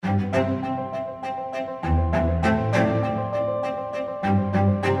Hello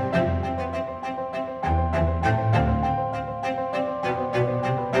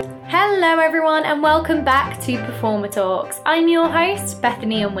everyone and welcome back to Performer Talks. I'm your host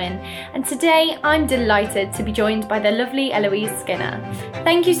Bethany Unwin and today I'm delighted to be joined by the lovely Eloise Skinner.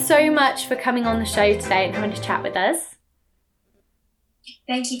 Thank you so much for coming on the show today and coming to chat with us.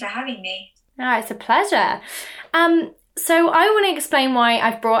 Thank you for having me. Oh, it's a pleasure. So I want to explain why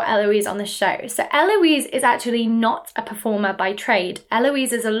I've brought Eloise on the show. So Eloise is actually not a performer by trade.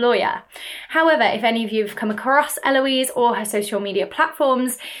 Eloise is a lawyer. However, if any of you have come across Eloise or her social media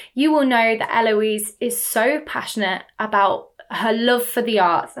platforms, you will know that Eloise is so passionate about her love for the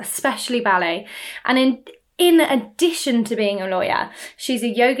arts, especially ballet. And in addition to being a lawyer, she's a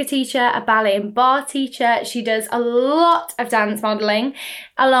yoga teacher, a ballet and bar teacher. She does a lot of dance modelling,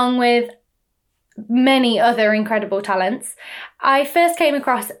 along with many other incredible talents. I first came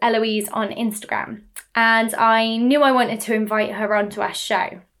across Eloise on Instagram and I knew I wanted to invite her onto our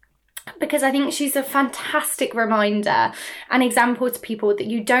show because I think she's a fantastic reminder and example to people that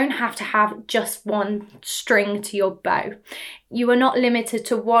you don't have to have just one string to your bow. You are not limited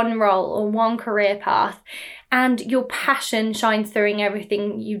to one role or one career path, and your passion shines through in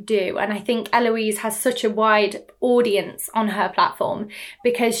everything you do. And I think Eloise has such a wide audience on her platform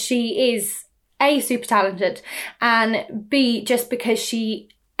because she is A, super talented, and B, just because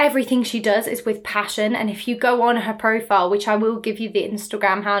everything she does is with passion. And if you go on her profile, which I will give you the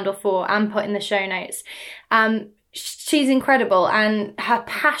Instagram handle for and put in the show notes, she's incredible and her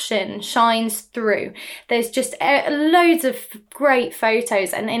passion shines through. There's just loads of great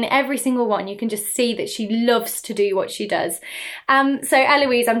photos, and in every single one you can just see that she loves to do what she does. So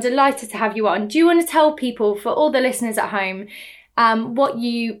Eloise, I'm delighted to have you on. Do you want to tell people, for all the listeners at home, what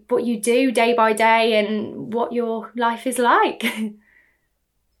you do day by day and what your life is like?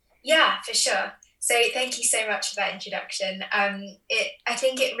 Yeah, for sure. So thank you so much for that introduction. I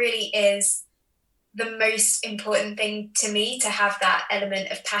think it really is the most important thing to me to have that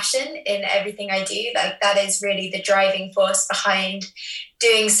element of passion in everything I do. Like, that is really the driving force behind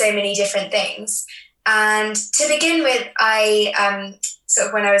doing so many different things. And to begin with, I sort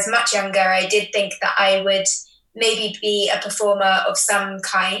of when I was much younger, I did think that I would maybe be a performer of some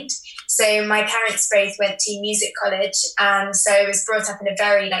kind. So my parents both went to music college, and so I was brought up in a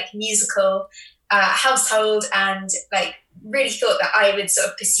very musical household, and really thought that I would sort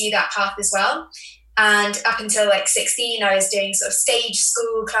of pursue that path as well. And up until 16, I was doing sort of stage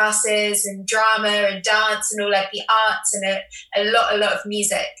school classes and drama and dance and all the arts and a lot of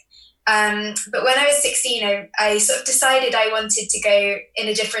music. But when I was 16, I sort of decided I wanted to go in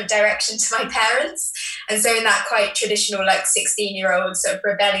a different direction to my parents. And so in that quite traditional 16-year-old sort of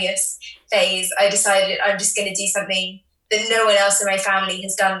rebellious phase, I decided I'm just going to do something that no one else in my family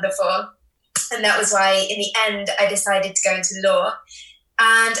has done before. And that was why in the end I decided to go into law.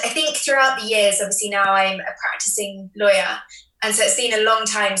 And I think throughout the years, obviously now I'm a practicing lawyer. And so it's been a long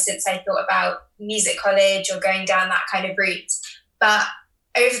time since I thought about music college or going down that kind of route. But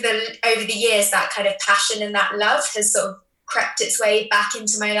over the years, that kind of passion and that love has sort of crept its way back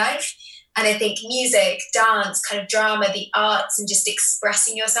into my life. And I think music, dance, kind of drama, the arts, and just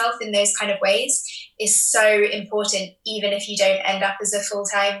expressing yourself in those kind of ways is so important, even if you don't end up as a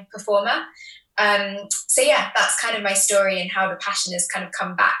full-time performer. So yeah, that's kind of my story and how the passion has kind of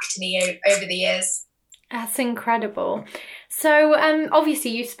come back to me over the years. That's incredible. So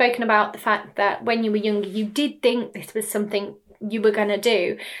obviously you've spoken about the fact that when you were younger, you did think this was something you were going to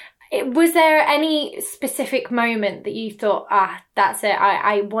do. Was there any specific moment that you thought, that's it,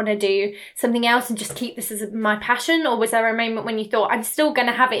 I want to do something else and just keep this as my passion? Or was there a moment when you thought, I'm still going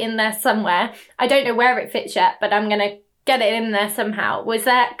to have it in there somewhere, I don't know where it fits yet, but I'm going to get it in there somehow? Was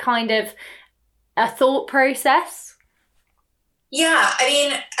that kind of a thought process? Yeah, I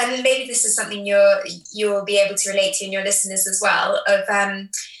mean, and maybe this is something you'll be able to relate to, and your listeners as well, of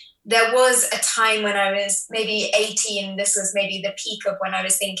there was a time when I was maybe 18, this was maybe the peak of when I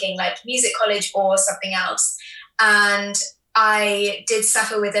was thinking music college or something else. And I did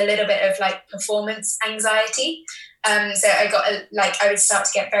suffer with a little bit of performance anxiety. So I got I would start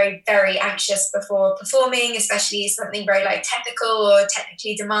to get very, very anxious before performing, especially something very technical or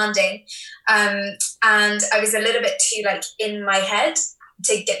technically demanding. And I was a little bit too in my head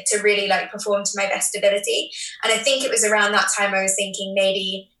to get to really perform to my best ability. And I think it was around that time I was thinking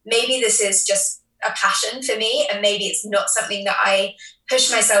maybe this is just a passion for me, and maybe it's not something that I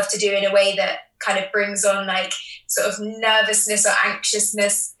push myself to do in a way that kind of brings on sort of nervousness or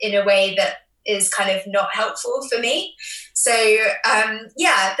anxiousness in a way that is kind of not helpful for me. So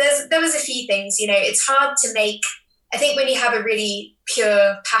there was a few things. It's hard to make I think when you have a really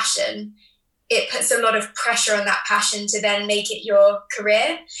pure passion, it puts a lot of pressure on that passion to then make it your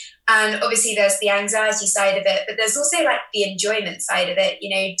career. And obviously there's the anxiety side of it, but there's also like the enjoyment side of it.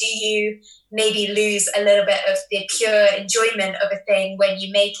 You know, do you maybe lose a little bit of the pure enjoyment of a thing when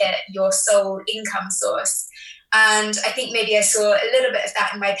you make it your sole income source? And I think maybe I saw a little bit of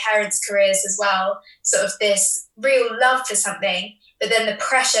that in my parents' careers as well, sort of this real love for something, but then the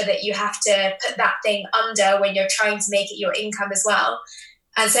pressure that you have to put that thing under when you're trying to make it your income as well.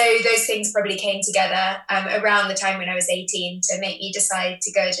 And so those things probably came together around the time when I was 18 to make me decide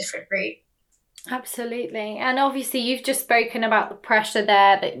to go a different route. Absolutely. And obviously you've just spoken about the pressure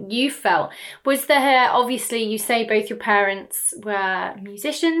there that you felt. Was there, obviously you say both your parents were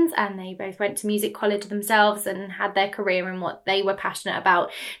musicians and they both went to music college themselves and had their career in what they were passionate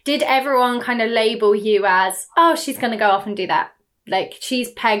about. Did everyone kind of label you as, oh, she's going to go off and do that? Like she's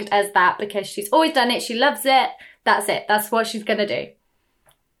pegged as that because she's always done it. She loves it. That's it. That's what she's going to do.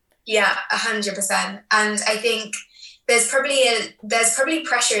 Yeah, 100%. And I think there's probably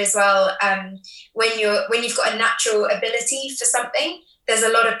pressure as well when you've got a natural ability for something. There's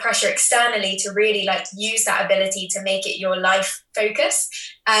a lot of pressure externally to really like use that ability to make it your life focus.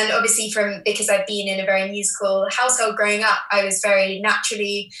 And obviously because I've been in a very musical household growing up, I was very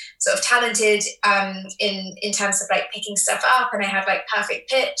naturally sort of talented in terms of like picking stuff up, and I had like perfect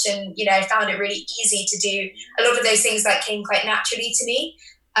pitch, and you know I found it really easy to do a lot of those things that came quite naturally to me.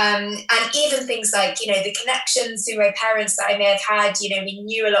 And even things like, you know, the connections through my parents that I may have had, you know, we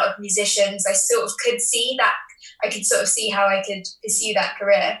knew a lot of musicians. I sort of could see that, I could sort of see how I could pursue that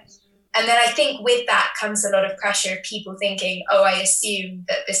career. And then I think with that comes a lot of pressure of people thinking, oh, I assume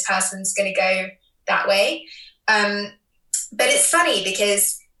that this person's going to go that way. But it's funny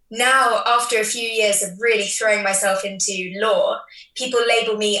because now, after a few years of really throwing myself into law, people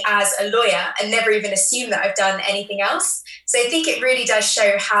label me as a lawyer and never even assume that I've done anything else. So I think it really does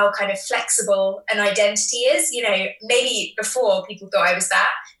show how kind of flexible an identity is. You know, maybe before people thought I was that,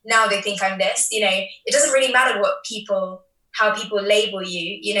 now they think I'm this. You know, it doesn't really matter how people label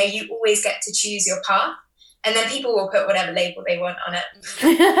you. You know, you always get to choose your path. And then people will put whatever label they want on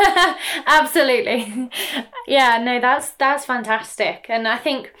it. Absolutely. Yeah, no, that's fantastic. And I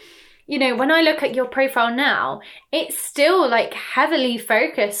think, you know, when I look at your profile now, it's still like heavily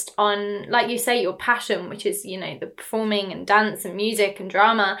focused on, like you say, your passion, which is, you know, the performing and dance and music and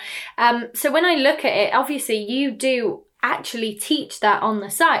drama. So when I look at it, obviously you do actually teach that on the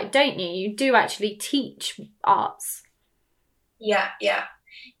side, don't you? You do actually teach arts. Yeah.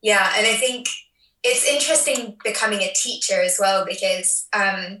 And I think it's interesting becoming a teacher as well, because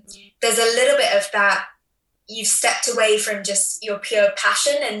there's a little bit of that. You've stepped away from just your pure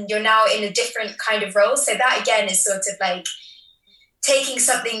passion and you're now in a different kind of role. So that again is sort of like taking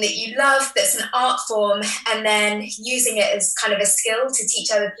something that you love, that's an art form, and then using it as kind of a skill to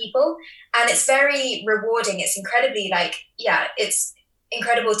teach other people. And it's very rewarding. It's incredibly it's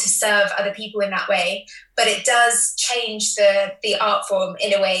incredible to serve other people in that way, but it does change the art form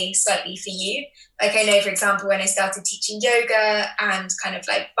in a way slightly for you. Like I know, for example, when I started teaching yoga and kind of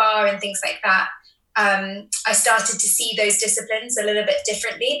like bar and things like that, I started to see those disciplines a little bit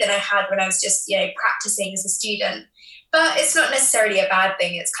differently than I had when I was just, you know, practicing as a student. But it's not necessarily a bad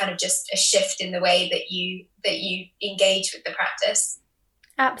thing. It's kind of just a shift in the way that you engage with the practice.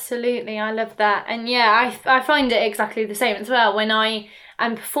 Absolutely. I love that. And yeah, I find it exactly the same as well. When I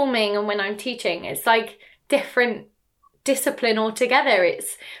am performing and when I'm teaching, it's like different discipline altogether.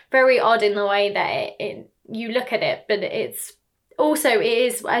 It's very odd in the way that you look at it, but it's also, it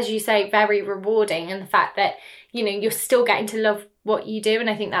is, as you say, very rewarding. And the fact that, you know, you're still getting to love what you do. And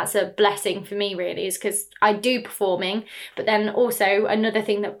I think that's a blessing for me, really, is because I do performing, but then also another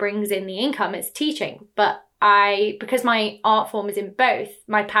thing that brings in the income is teaching. But because my art form is in both,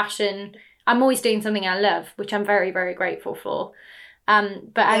 my passion, I'm always doing something I love, which I'm very, very grateful for.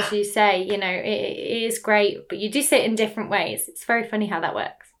 But as you say, you know, it is great, but you do see it in different ways. It's very funny how that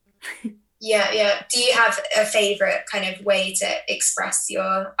works. Yeah. Do you have a favourite kind of way to express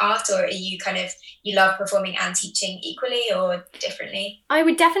your art, or are you you love performing and teaching equally or differently? I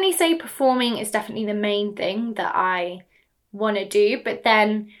would definitely say performing is definitely the main thing that I want to do, but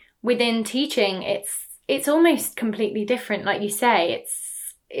then within teaching, it's almost completely different. Like you say,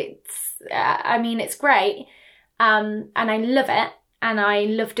 it's great, and I love it, and I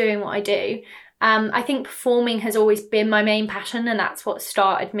love doing what I do. I think performing has always been my main passion, and that's what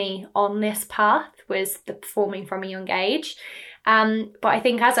started me on this path, was the performing from a young age. But I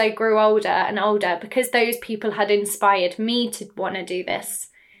think as I grew older and older, because those people had inspired me to want to do this,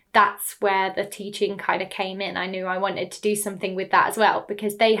 that's where the teaching kind of came in. I knew I wanted to do something with that as well,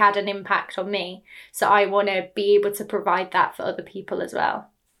 because they had an impact on me. So I want to be able to provide that for other people as well.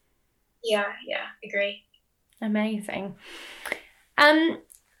 Yeah, agree. Amazing.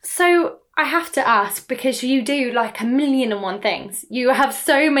 So I have to ask, because you do like 1,000,001 things. You have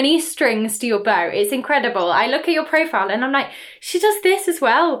so many strings to your bow. It's incredible. I look at your profile and I'm like, she does this as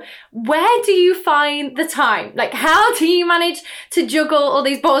well. Where do you find the time? Like, how do you manage to juggle all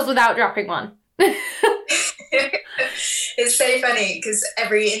these balls without dropping one? It's so funny because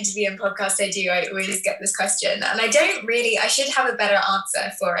every interview and podcast I do, I always get this question, and I should have a better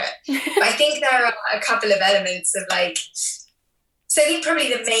answer for it. But I think there are a couple of elements of like, so I think probably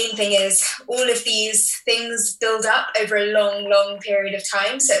the main thing is all of these things build up over a long, long period of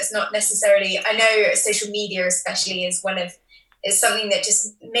time. So it's not necessarily, I know social media especially is something that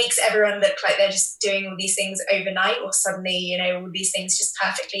just makes everyone look like they're just doing all these things overnight, or suddenly, all these things just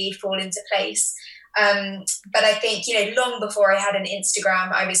perfectly fall into place. But I think, long before I had an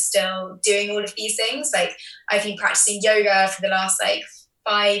Instagram, I was still doing all of these things. Like, I've been practicing yoga for the last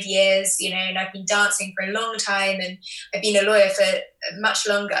 5 years, and I've been dancing for a long time, and I've been a lawyer for much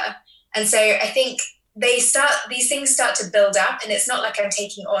longer. And so I think these things start to build up, and it's not like I'm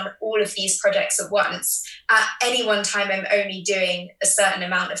taking on all of these projects at once. At any one time, I'm only doing a certain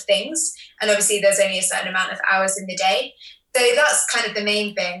amount of things. And obviously there's only a certain amount of hours in the day. So that's kind of the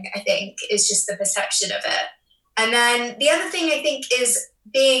main thing, I think, is just the perception of it. And then the other thing I think is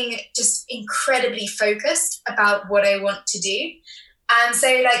being just incredibly focused about what I want to do. And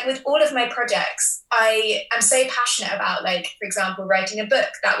so with all of my projects, I am so passionate about, for example, writing a book.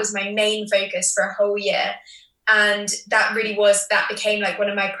 That was my main focus for a whole year. And that became one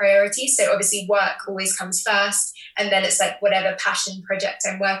of my priorities. So obviously work always comes first. And then it's whatever passion project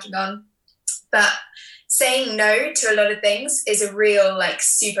I'm working on. But saying no to a lot of things is a real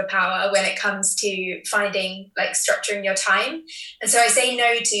superpower when it comes to finding structuring your time. And so I say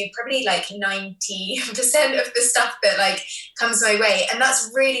no to probably 90% of the stuff that comes my way. And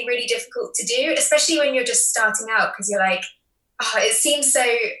that's really, really difficult to do, especially when you're just starting out, because you're it seems so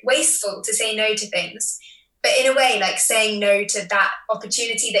wasteful to say no to things. But in a way, saying no to that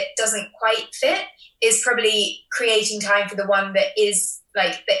opportunity that doesn't quite fit is probably creating time for the one that is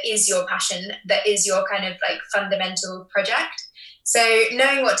your passion, that is your kind of fundamental project. So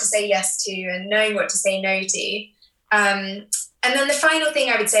knowing what to say yes to and knowing what to say no to. And then the final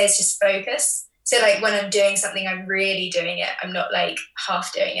thing I would say is just focus. So when I'm doing something, I'm really doing it. I'm not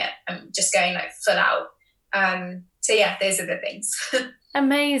half doing it. I'm just going full out. So yeah, those are the things.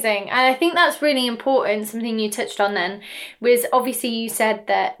 Amazing. And I think that's really important. Something you touched on then was, obviously you said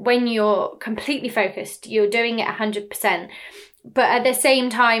that when you're completely focused, you're doing it 100%. But at the same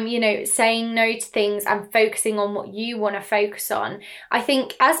time, saying no to things and focusing on what you want to focus on. I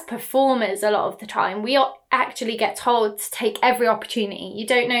think as performers, a lot of the time, we actually get told to take every opportunity. You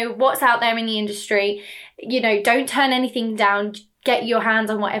don't know what's out there in the industry. Don't turn anything down. Get your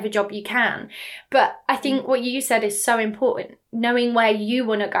hands on whatever job you can. But I think what you said is so important. Knowing where you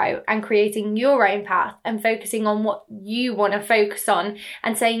want to go and creating your own path and focusing on what you want to focus on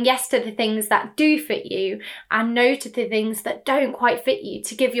and saying yes to the things that do fit you and no to the things that don't quite fit you,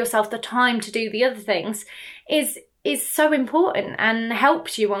 to give yourself the time to do the other things is so important and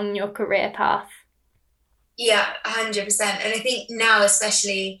helps you on your career path. Yeah, 100%. And I think now,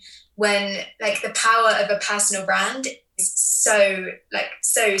 especially when the power of a personal brand is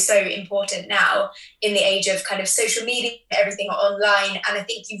so important now in the age of kind of social media, everything online. And I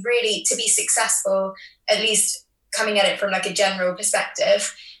think you really, to be successful, at least coming at it from a general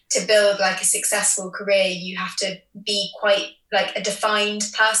perspective, to build a successful career, you have to be quite a defined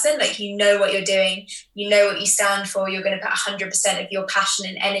person. You know what you're doing, you know what you stand for, you're going to put 100% of your passion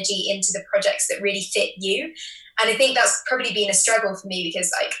and energy into the projects that really fit you. And I think that's probably been a struggle for me because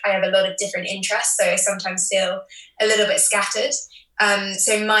I have a lot of different interests, so I sometimes feel a little bit scattered.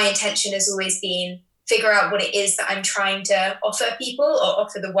 So my intention has always been figure out what it is that I'm trying to offer people or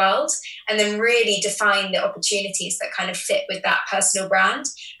offer the world, and then really define the opportunities that kind of fit with that personal brand.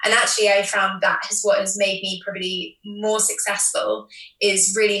 And actually I found that is what has made me probably more successful,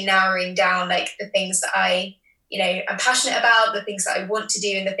 is really narrowing down the things that I'm passionate about, the things that I want to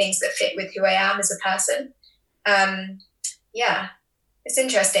do, and the things that fit with who I am as a person. Yeah, it's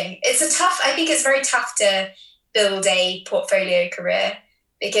interesting. I think it's very tough to build a portfolio career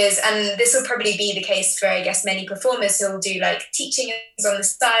because, and this will probably be the case for, I guess, many performers who will do teaching on the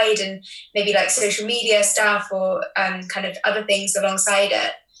side and maybe social media stuff or kind of other things alongside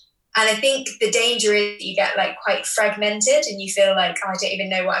it. And I think the danger is you get like quite fragmented and you feel like, oh, I don't even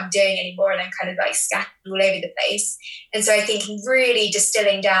know what I'm doing anymore. And I'm kind of like scattered all over the place. And so I think really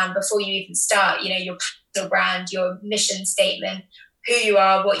distilling down before you even start, your personal brand, your mission statement, who you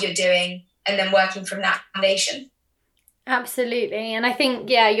are, what you're doing, and then working from that foundation. Absolutely. And I think,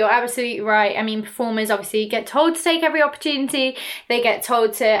 yeah, you're absolutely right. I mean, performers obviously get told to take every opportunity. They get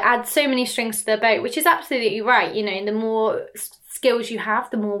told to add so many strings to their boat, which is absolutely right. The more skills you have,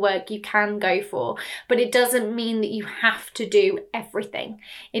 the more work you can go for. But it doesn't mean that you have to do everything.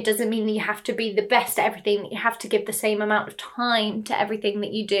 It doesn't mean that you have to be the best at everything, that you have to give the same amount of time to everything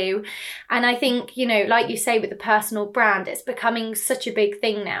that you do. And I think, like you say with the personal brand, it's becoming such a big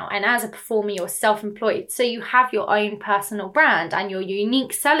thing now. And as a performer, you're self-employed. So you have your own personal brand and your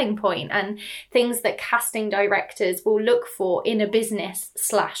unique selling point and things that casting directors will look for in a business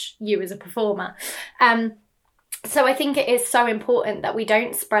 / you as a performer. So I think it is so important that we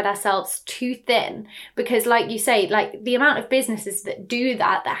don't spread ourselves too thin, because like you say, like the amount of businesses that do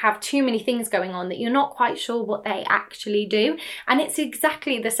that have too many things going on that you're not quite sure what they actually do. And it's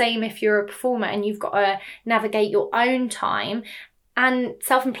exactly the same if you're a performer and you've got to navigate your own time, and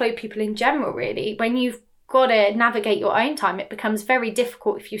self-employed people in general, really. When you've got to navigate your own time, it becomes very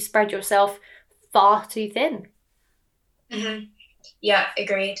difficult if you spread yourself far too thin. Mm-hmm. Yeah,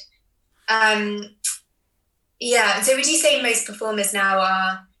 agreed. Yeah. So would you say most performers now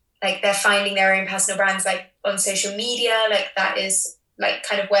are like they're finding their own personal brands like on social media? Like that is like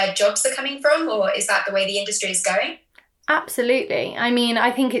kind of where jobs are coming from, or is that the way the industry is going? Absolutely. I mean,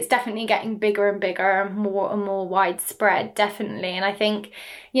 I think it's definitely getting bigger and bigger and more widespread, definitely. And I think,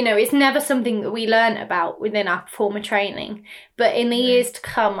 it's never something that we learn about within our performer training. But in the years to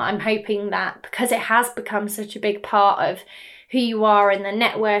come, I'm hoping that because it has become such a big part of who you are and the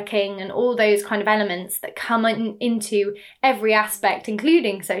networking and all those kind of elements that come into every aspect,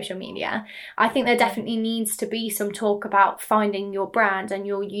 including social media, I think there definitely needs to be some talk about finding your brand and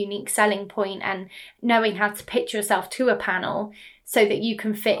your unique selling point and knowing how to pitch yourself to a panel so that you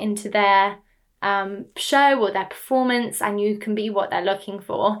can fit into their show or their performance and you can be what they're looking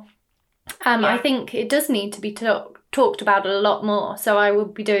for. I think it does need to be talked about a lot more, so I will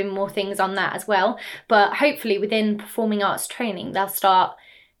be doing more things on that as well. But hopefully within performing arts training they'll start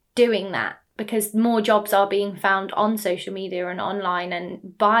doing that, because more jobs are being found on social media and online,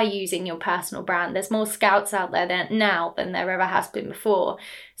 and by using your personal brand there's more scouts out there now than there ever has been before.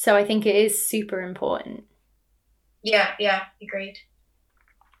 So I think it is super important. Yeah, agreed.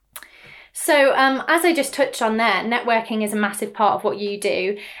 So as I just touched on there, networking is a massive part of what you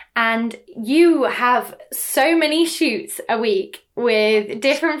do, and you have so many shoots a week with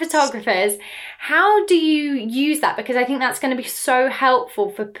different photographers. How do you use that? Because I think that's going to be so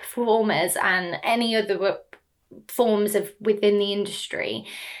helpful for performers and any other forms of within the industry.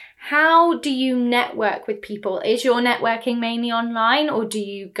 How do you network with people? Is your networking mainly online, or do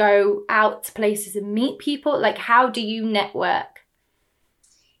you go out to places and meet people? Like, how do you network?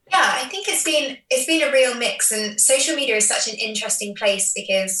 Yeah, I think it's been a real mix, and social media is such an interesting place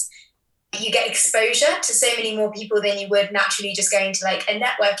because you get exposure to so many more people than you would naturally just going to like a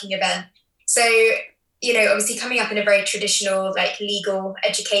networking event. So, obviously coming up in a very traditional like legal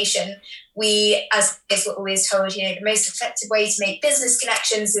education, we as were always told, the most effective way to make business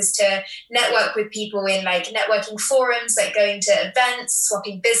connections is to network with people in like networking forums, like going to events,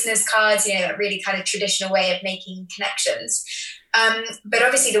 swapping business cards, that really kind of traditional way of making connections. But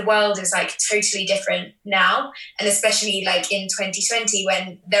obviously the world is like totally different now, and especially like in 2020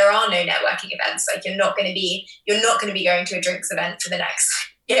 when there are no networking events. Like you're not going to be going to a drinks event for the next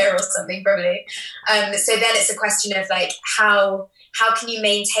year or something probably. So then it's a question of like how can you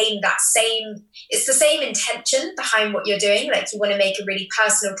maintain that it's the same intention behind what you're doing. Like you want to make a really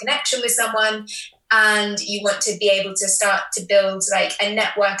personal connection with someone, and you want to be able to start to build like a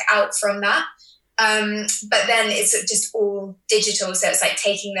network out from that. But then it's just all digital. So it's like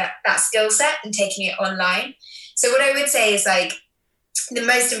taking that skill set and taking it online. So what I would say is like the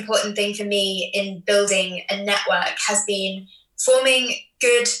most important thing for me in building a network has been forming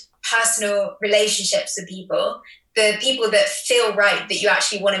good personal relationships with people, the people that feel right, that you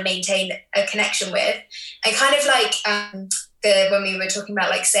actually want to maintain a connection with. And kind of like when we were talking about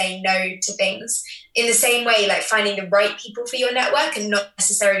like saying no to things, in the same way, like finding the right people for your network and not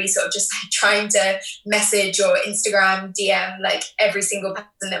necessarily sort of just like trying to message or Instagram DM like every single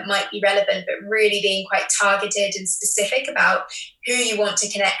person that might be relevant, but really being quite targeted and specific about who you want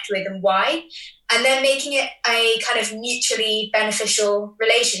to connect with and why. And then making it a kind of mutually beneficial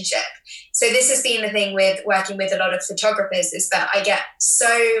relationship. So this has been the thing with working with a lot of photographers, is that I get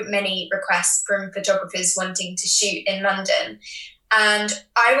so many requests from photographers wanting to shoot in London. And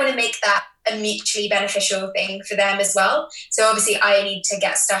I want to make that a mutually beneficial thing for them as well. So obviously I need to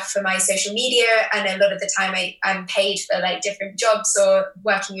get stuff for my social media, and a lot of the time I'm paid for like different jobs or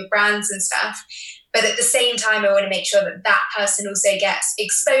working with brands and stuff. But at the same time, I want to make sure that that person also gets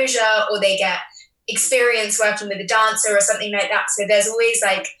exposure, or they get experience working with a dancer or something like that. So there's always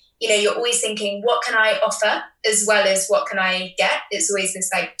like, you're always thinking, what can I offer as well as what can I get? It's always this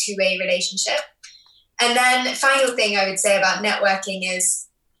like two-way relationship. And then final thing I would say about networking is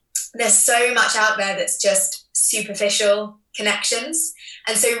there's so much out there that's just superficial connections.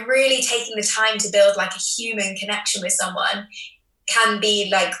 And so really taking the time to build like a human connection with someone can be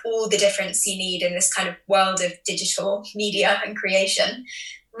like all the difference you need in this kind of world of digital media and creation.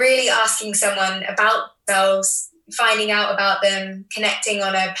 Really asking someone about themselves, finding out about them, connecting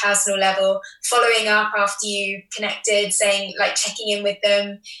on a personal level, following up after you connected, saying like checking in with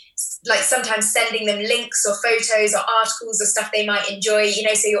them, like sometimes sending them links or photos or articles or stuff they might enjoy,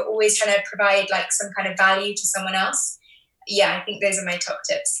 so you're always trying to provide like some kind of value to someone else. Yeah, I think those are my top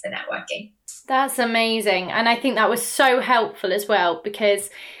tips for networking. That's amazing. And I think that was so helpful as well, because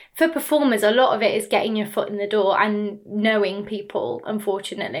for performers, a lot of it is getting your foot in the door and knowing people,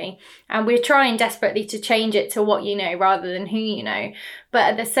 unfortunately. And we're trying desperately to change it to what you know rather than who you know. But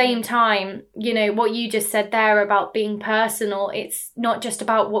at the same time, what you just said there about being personal, it's not just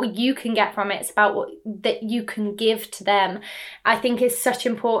about what you can get from it, it's about what that you can give to them. I think it's such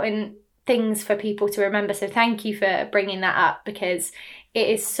important things for people to remember. So thank you for bringing that up, because it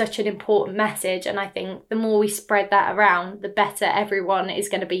is such an important message, and I think the more we spread that around, the better everyone is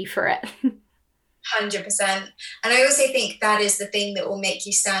going to be for it. 100%. And I also think that is the thing that will make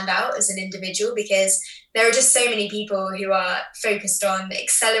you stand out as an individual, because there are just so many people who are focused on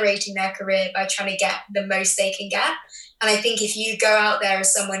accelerating their career by trying to get the most they can get. And I think if you go out there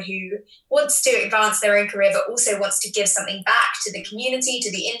as someone who wants to advance their own career, but also wants to give something back to the community,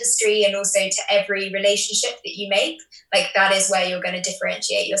 to the industry, and also to every relationship that you make, like that is where you're going to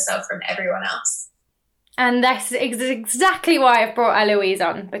differentiate yourself from everyone else. And that's exactly why I've brought Eloise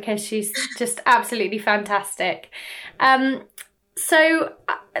on, because she's just absolutely fantastic. So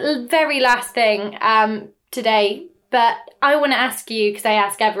very last thing today, but I want to ask you, because I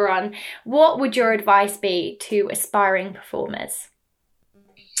ask everyone, what would your advice be to aspiring performers?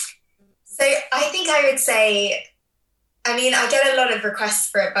 So I think I would say, I get a lot of requests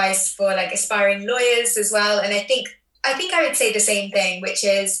for advice for like aspiring lawyers as well. And I think I would say the same thing, which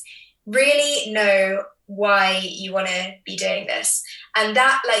is really know why you want to be doing this. And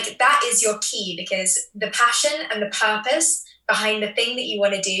that is your key, because the passion and the purpose behind the thing that you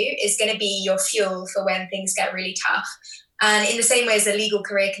want to do is going to be your fuel for when things get really tough. And in the same way as a legal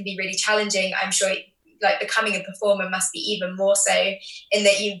career can be really challenging, I'm sure like becoming a performer must be even more so, in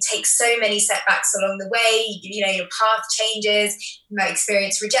that you take so many setbacks along the way. Your path changes, you might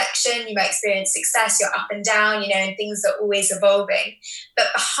experience rejection, you might experience success, you're up and down, and things are always evolving. But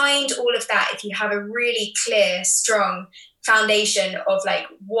behind all of that, if you have a really clear, strong foundation of like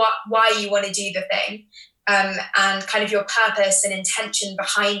why you want to do the thing, and kind of your purpose and intention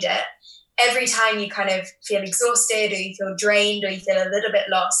behind it, every time you kind of feel exhausted or you feel drained or you feel a little bit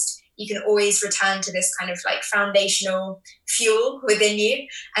lost, you can always return to this kind of like foundational fuel within you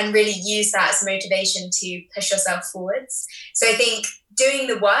and really use that as motivation to push yourself forwards. So I think doing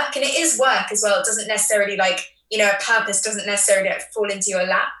the work, and it is work as well, it doesn't necessarily a purpose doesn't necessarily fall into your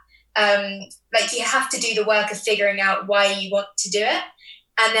lap. You have to do the work of figuring out why you want to do it.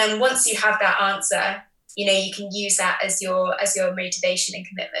 And then once you have that answer, you can use that as your motivation and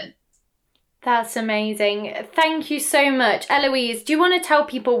commitment. That's amazing. Thank you so much. Eloise, do you want to tell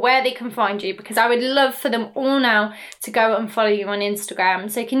people where they can find you? Because I would love for them all now to go and follow you on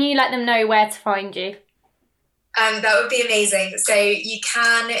Instagram. So can you let them know where to find you? That would be amazing. So you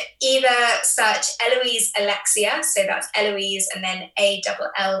can either search Eloise Alexia, so that's Eloise and then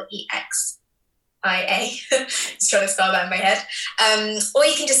ALLEXIA. Just trying to spell that in my head. Or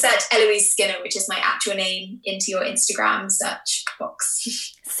you can just search Eloise Skinner, which is my actual name, into your Instagram search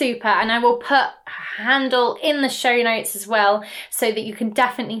box. Super. And I will put her handle in the show notes as well, so that you can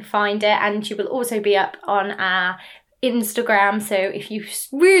definitely find it, and she will also be up on our Instagram. So if you're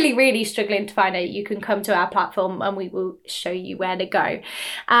really, really struggling to find it, you can come to our platform and we will show you where to go.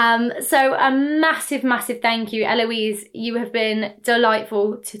 So a massive, massive thank you, Eloise. You have been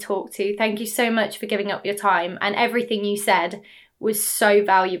delightful to talk to. Thank you so much for giving up your time, and everything you said was so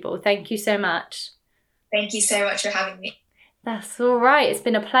valuable. Thank you so much. Thank you so much for having me. That's all right. It's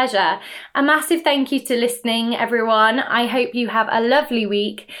been a pleasure. A massive thank you to listening, everyone. I hope you have a lovely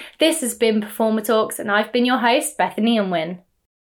week. This has been Performer Talks, and I've been your host, Bethany Unwin.